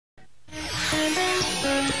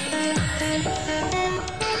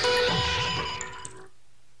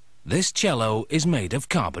This cello is made of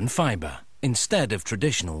carbon fibre instead of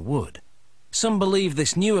traditional wood. Some believe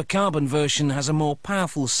this newer carbon version has a more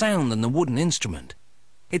powerful sound than the wooden instrument.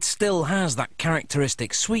 It still has that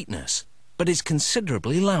characteristic sweetness, but is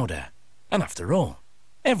considerably louder. And after all,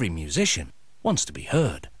 every musician wants to be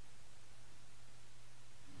heard.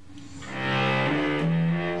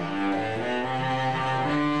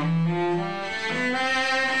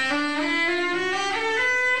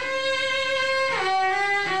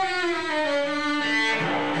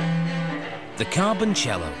 The carbon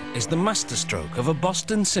cello is the masterstroke of a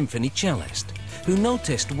Boston symphony cellist who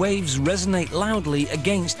noticed waves resonate loudly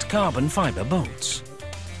against carbon fibre bolts.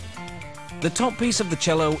 The top piece of the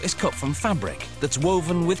cello is cut from fabric that's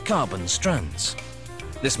woven with carbon strands.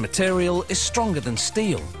 This material is stronger than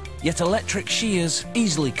steel, yet electric shears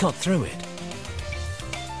easily cut through it.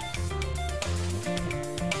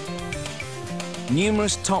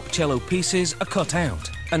 Numerous top cello pieces are cut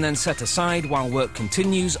out and then set aside while work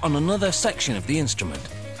continues on another section of the instrument.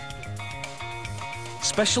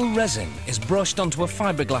 Special resin is brushed onto a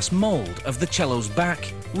fiberglass mould of the cello's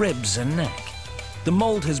back, ribs and neck. The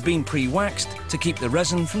mould has been pre-waxed to keep the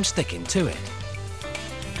resin from sticking to it.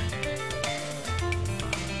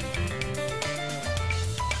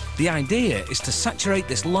 The idea is to saturate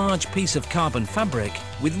this large piece of carbon fabric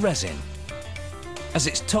with resin as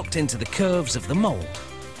it's tucked into the curves of the mould.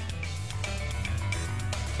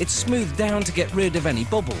 It's smoothed down to get rid of any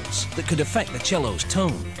bubbles that could affect the cello's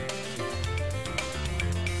tone.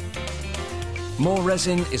 More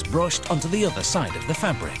resin is brushed onto the other side of the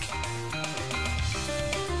fabric.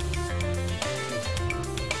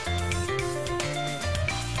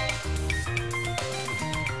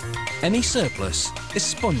 Any surplus is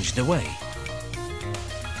sponged away.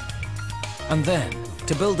 And then,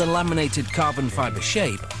 to build a laminated carbon fibre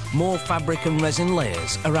shape, more fabric and resin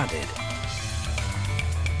layers are added.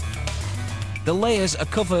 The layers are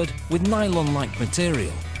covered with nylon-like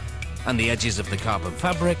material, and the edges of the carbon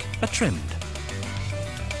fabric are trimmed.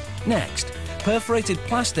 Next, perforated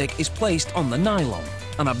plastic is placed on the nylon,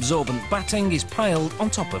 and absorbent batting is piled on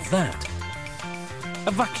top of that.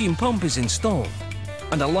 A vacuum pump is installed,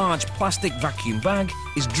 and a large plastic vacuum bag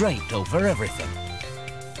is draped over everything.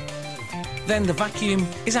 Then the vacuum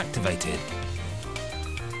is activated.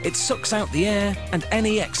 It sucks out the air and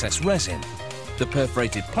any excess resin. The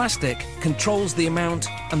perforated plastic controls the amount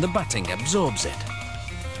and the batting absorbs it.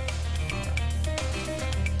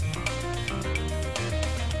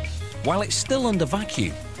 While it's still under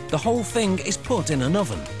vacuum, the whole thing is put in an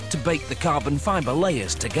oven to bake the carbon fibre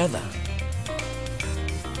layers together.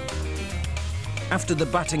 After the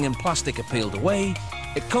batting and plastic are peeled away,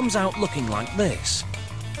 it comes out looking like this.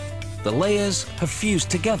 The layers have fused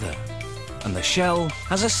together, and the shell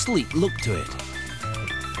has a sleek look to it.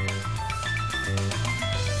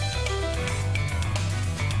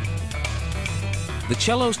 The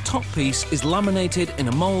cello's top piece is laminated in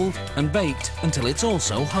a mould and baked until it's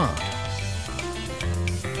also hard.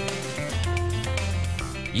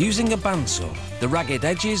 Using a bandsaw, the ragged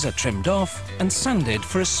edges are trimmed off and sanded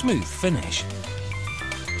for a smooth finish.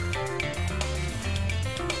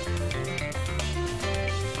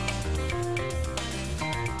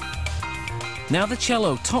 Now the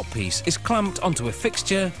cello top piece is clamped onto a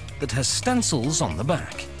fixture that has stencils on the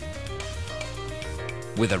back.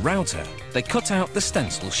 With a router, they cut out the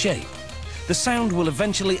stencil shape. The sound will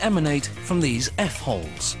eventually emanate from these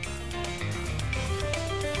F-holes.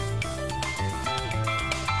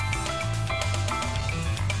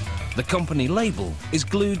 The company label is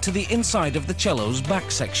glued to the inside of the cello's back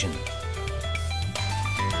section.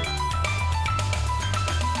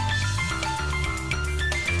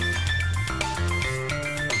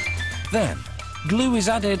 Then, glue is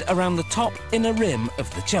added around the top inner rim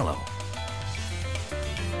of the cello.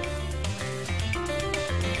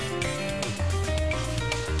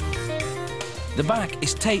 The back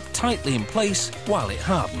is taped tightly in place while it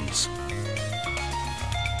hardens.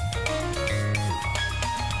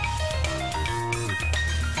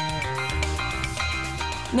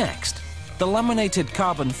 Next, the laminated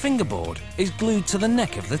carbon fingerboard is glued to the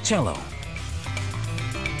neck of the cello.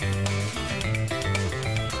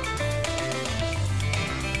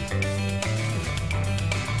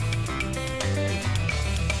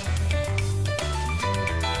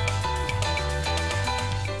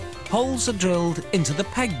 Holes are drilled into the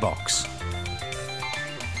peg box,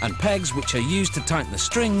 and pegs which are used to tighten the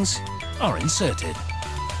strings are inserted.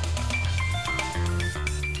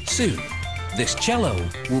 Soon, this cello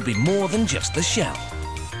will be more than just a shell.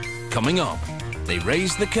 Coming up, they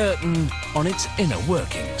raise the curtain on its inner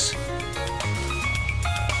workings.